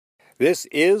This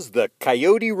is the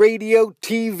Coyote Radio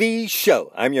TV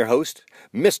Show. I'm your host,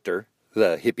 Mr.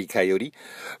 the Hippie Coyote.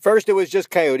 First it was just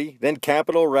Coyote, then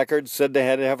Capitol Records said they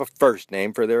had to have a first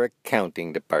name for their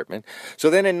accounting department.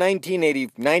 So then in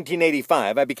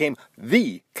 1985, I became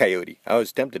the Coyote. I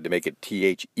was tempted to make it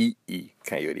T-H-E-E,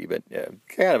 Coyote, but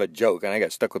kind of a joke, and I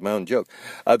got stuck with my own joke.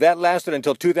 That lasted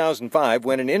until 2005,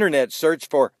 when an internet search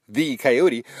for the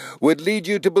Coyote would lead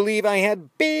you to believe I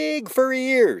had big furry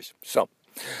ears. So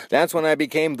that's when I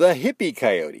became the Hippie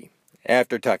Coyote.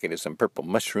 After talking to some purple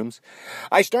mushrooms,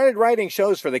 I started writing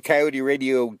shows for the Coyote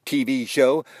Radio TV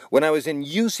Show when I was in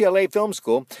UCLA Film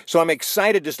School, so I'm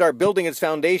excited to start building its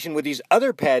foundation with these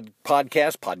other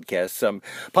podcasts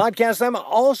I'm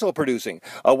also producing.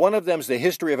 One of them's The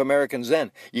History of American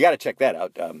Zen. You got to check that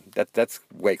out. That's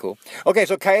way cool. Okay,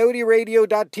 so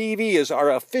CoyoteRadio.tv is our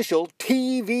official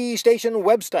TV station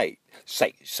website.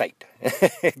 Site.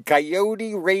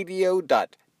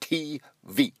 CoyoteRadio.tv.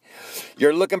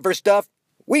 You're looking for stuff?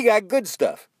 We got good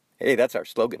stuff. Hey, that's our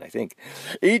slogan, I think.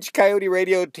 Each Coyote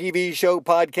Radio TV Show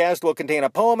podcast will contain a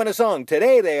poem and a song.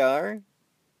 Today they are...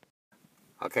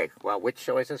 Okay, well, which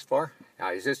show is this for?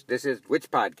 Now, this is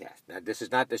which podcast? Now, this is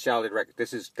not the Charlotte Record.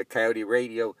 This is the Coyote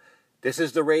Radio. This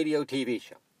is the radio TV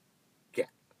show. Yeah,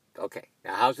 okay.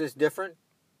 Now, how's this different?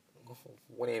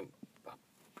 What do you...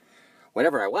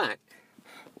 Whatever I want.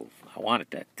 I want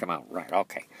it to come out right.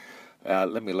 Okay.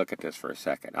 Let me look at this for a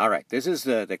second. All right, this is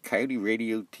the Coyote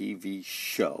Radio TV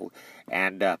Show,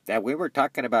 and that we were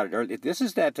talking about it earlier. This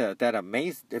is that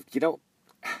amazing,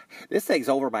 this thing's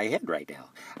over my head right now.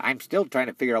 I'm still trying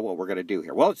to figure out what we're going to do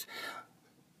here. Well,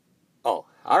 all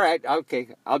right, okay.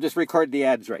 I'll just record the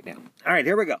ads right now. All right,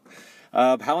 here we go.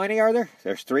 How many are there?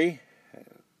 There's 3.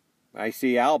 I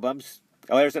see albums.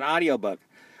 Oh, there's an audiobook.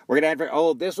 We're going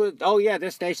to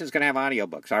this station's going to have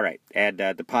audiobooks. All right. And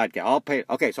the podcast.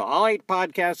 Okay, so all 8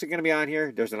 podcasts are going to be on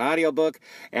here. There's an audiobook,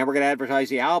 and we're going to advertise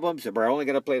the albums, and we're only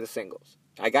going to play the singles.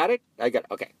 I got it?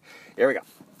 Okay. Here we go.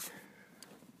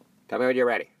 Tell me when you're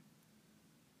ready.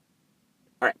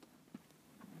 All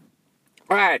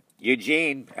right.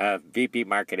 Eugene, VP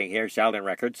Marketing here, Sheldon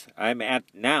Records. I'm at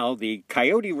now the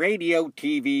Coyote Radio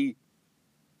TV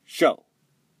Show.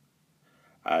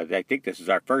 I think this is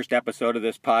our first episode of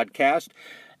this podcast,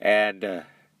 and,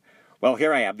 well,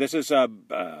 here I am. This is going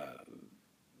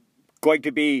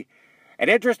to be an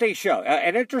interesting show,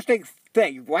 an interesting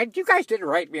thing. Why you guys didn't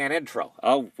write me an intro?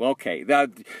 Oh, okay.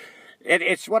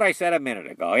 It's what I said a minute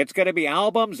ago. It's going to be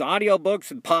albums,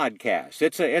 audiobooks, and podcasts.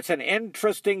 It's an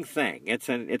interesting thing. It's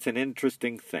an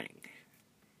interesting thing.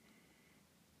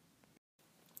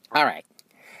 All right.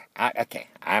 Okay,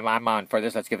 I'm on for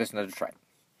this. Let's give this another try.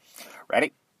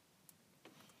 Ready?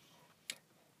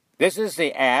 This is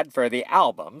the ad for the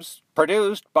albums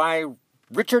produced by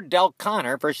Richard Del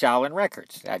Conner for Sheldon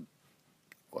Records. I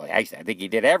think he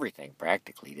did everything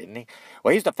practically, didn't he?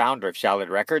 Well, he's the founder of Sheldon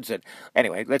Records. And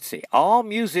anyway, let's see. All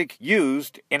music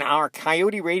used in our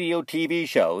Coyote Radio TV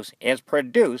shows is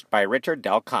produced by Richard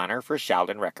Del Conner for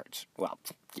Sheldon Records. Well,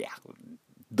 yeah,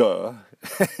 duh.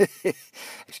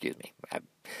 Excuse me.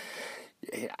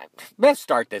 Let's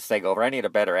start this thing over. I need a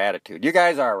better attitude. You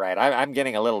guys are right. I'm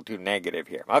getting a little too negative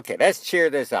here. Okay, let's cheer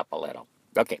this up a little.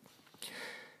 Okay.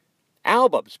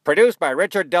 Albums produced by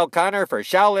Richard Del Conner for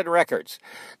Sheldon Records.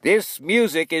 This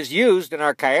music is used in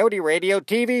our Coyote Radio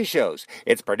TV shows.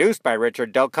 It's produced by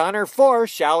Richard Del Conner for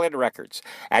Sheldon Records.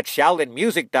 At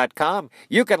SheldonMusic.com,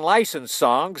 you can license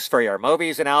songs for your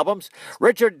movies and albums.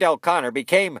 Richard Del Conner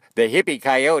became the Hippie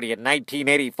Coyote in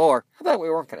 1984. I thought we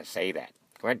weren't going to say that.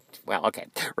 Well, okay.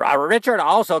 Richard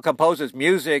also composes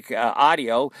music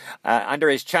audio under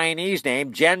his Chinese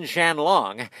name, Jen Shan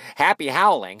Long. Happy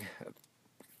Howling.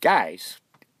 Guys.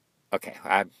 Okay.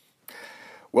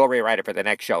 We'll rewrite it for the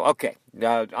next show. Okay.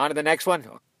 On to the next one.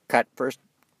 Cut first.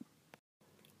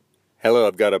 Hello,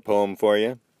 I've got a poem for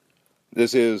you.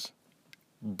 This is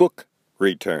Book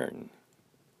Return.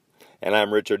 And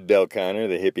I'm Richard Del Conner,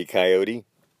 the Hippie Coyote.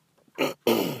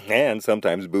 And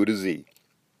sometimes Buddha Z.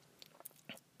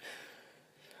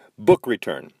 Book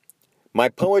return. My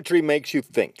poetry makes you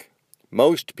think.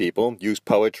 Most people use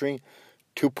poetry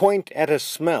to point at a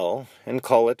smell and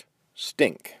call it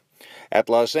stink. At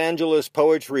Los Angeles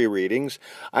poetry readings,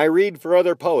 I read for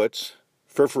other poets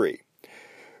for free,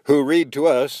 who read to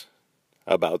us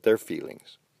about their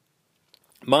feelings.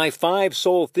 My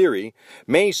 5-soul theory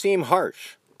may seem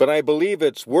harsh, but I believe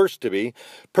it's worse to be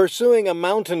pursuing a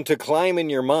mountain to climb in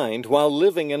your mind while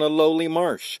living in a lowly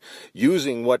marsh,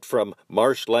 using what from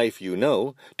marsh life you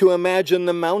know to imagine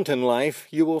the mountain life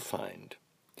you will find.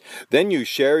 Then you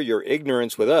share your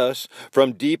ignorance with us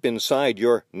from deep inside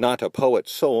your not-a-poet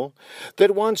soul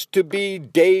that wants to be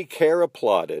daycare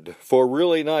applauded for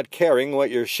really not caring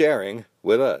what you're sharing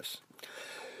with us.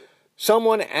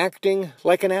 Someone acting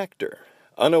like an actor,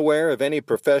 unaware of any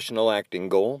professional acting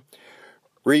goal,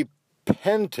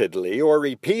 repentantly or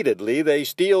repeatedly, they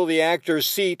steal the actor's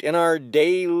seat in our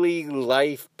daily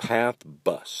life path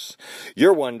bus.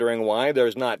 You're wondering why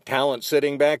there's not talent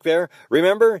sitting back there?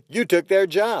 Remember, you took their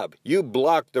job. You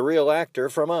blocked the real actor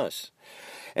from us.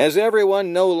 As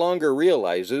everyone no longer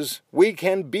realizes, we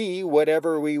can be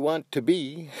whatever we want to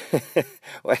be.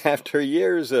 After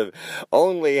years of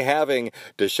only having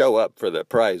to show up for the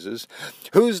prizes,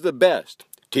 who's the best?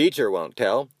 Teacher won't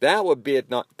tell. That would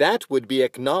be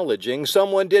acknowledging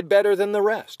someone did better than the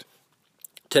rest.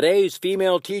 Today's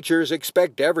female teachers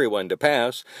expect everyone to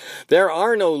pass. There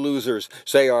are no losers,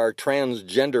 say our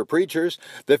transgender preachers.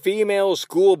 The female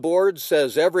school board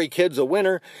says every kid's a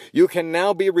winner. You can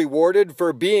now be rewarded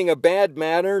for being a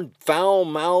bad-mannered,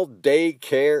 foul-mouthed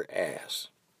daycare ass.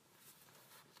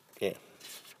 Yeah.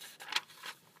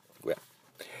 Well,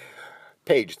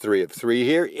 page 3 of 3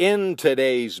 here. In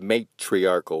today's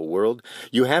matriarchal world,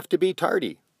 you have to be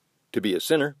tardy to be a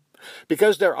sinner.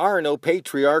 Because there are no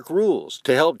patriarch rules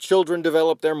to help children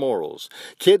develop their morals.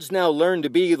 Kids now learn to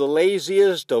be the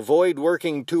laziest, avoid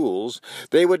working tools.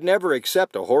 They would never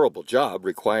accept a horrible job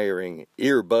requiring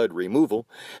earbud removal.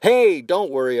 Hey,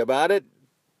 don't worry about it.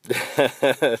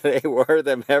 They wore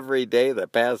them every day the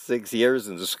past 6 years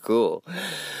in school.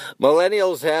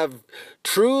 Millennials have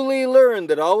truly learned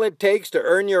that all it takes to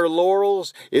earn your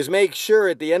laurels is make sure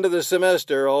at the end of the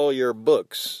semester all your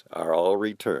books are all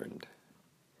returned.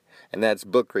 And that's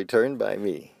book returned by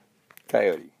me,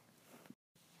 Coyote.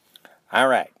 All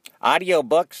right. Audio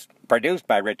books produced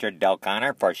by Richard Del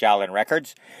Conner for Sheldon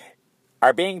Records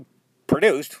are being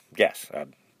produced. Yes.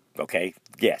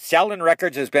 Yes. Sheldon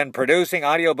Records has been producing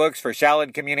audiobooks for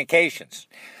Sheldon Communications.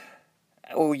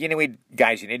 Oh, you need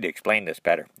to explain this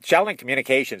better. Sheldon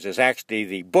Communications is actually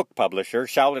the book publisher.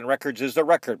 Sheldon Records is the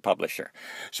record publisher.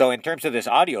 So in terms of this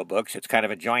audiobooks, it's kind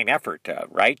of a joint effort,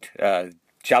 right?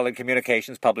 Sheldon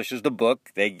Communications publishes the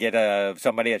book. They get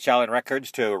somebody at Sheldon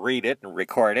Records to read it and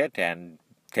record it and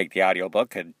take the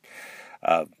audiobook and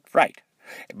right.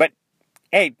 But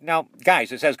hey, now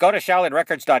guys, it says go to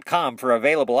SheldonRecords.com for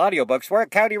available audiobooks. We're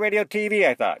at Coyote Radio TV,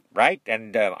 I thought, right?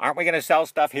 And aren't we going to sell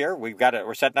stuff here?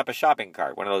 We're setting up a shopping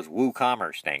cart, one of those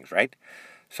WooCommerce things, right?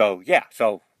 So yeah.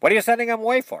 So what are you sending them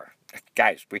away for,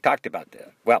 guys? We talked about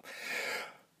that. Well,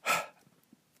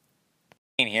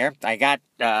 in here I got.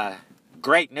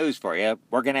 Great news for you.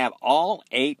 We're going to have all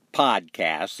 8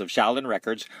 podcasts of Sheldon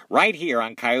Records right here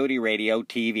on Coyote Radio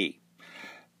TV.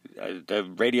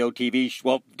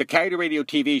 The Coyote Radio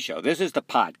TV show. This is the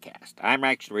podcast. I'm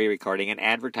actually recording an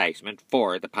advertisement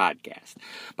for the podcast.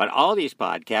 But all these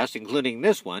podcasts, including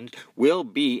this one, will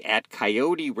be at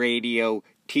Coyote Radio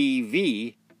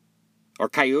TV or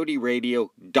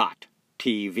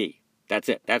coyoteradio.tv. That's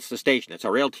it. That's the station. It's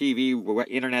a real TV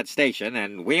internet station,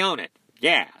 and we own it.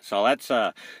 Yeah, so let's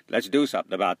do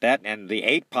something about that. And the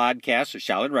 8 podcasts of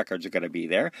Sheldon Records are going to be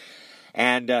there.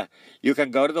 And you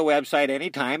can go to the website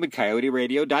anytime at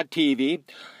coyoteradio.tv.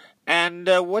 And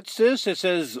what's this? It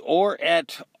says, or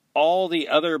at all the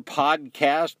other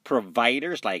podcast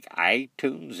providers like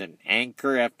iTunes and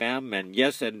Anchor FM and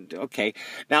yes, and okay.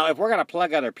 Now, if we're going to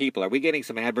plug other people, are we getting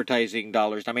some advertising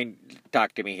dollars? I mean,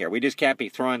 talk to me here. We just can't be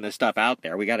throwing this stuff out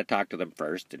there. We got to talk to them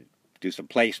first and do some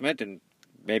placement and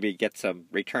maybe get some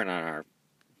return on our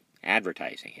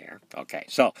advertising here. Okay,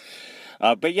 so,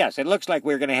 but yes, it looks like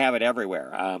we're going to have it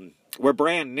everywhere. We're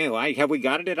brand new. Have we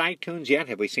got it at iTunes yet?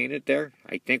 Have we seen it there?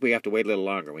 I think we have to wait a little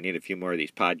longer. We need a few more of these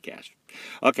podcasts.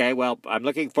 Okay, well, I'm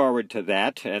looking forward to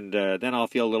that, and then I'll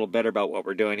feel a little better about what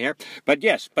we're doing here. But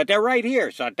yes, they're right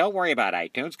here, so don't worry about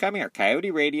iTunes. Come here,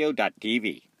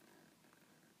 coyoteradio.tv.